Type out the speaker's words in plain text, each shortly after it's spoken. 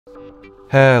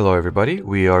Hello everybody,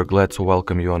 we are glad to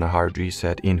welcome you on a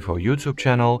HardReset.Info YouTube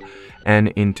channel, and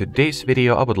in today's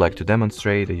video I would like to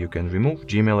demonstrate that you can remove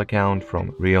Gmail account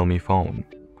from Realme phone.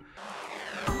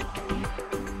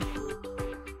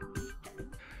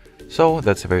 So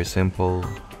that's a very simple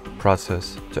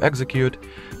process to execute.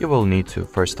 You will need to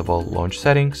first of all launch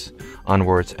settings,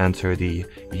 onwards enter the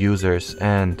users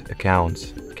and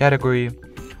accounts category,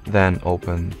 then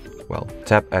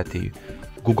tap at the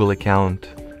Google account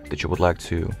that you would like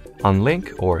to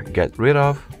unlink or get rid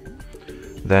of.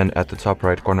 Then at the top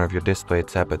right corner of your display,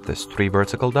 tap at this 3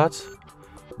 vertical dots.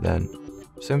 Then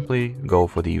simply go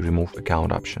for the remove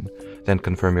account option. Then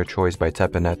confirm your choice by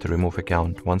tapping at the remove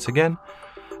account once again.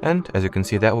 And as you can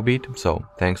see, that will be it. So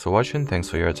thanks for watching, thanks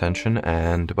for your attention,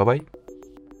 and bye bye.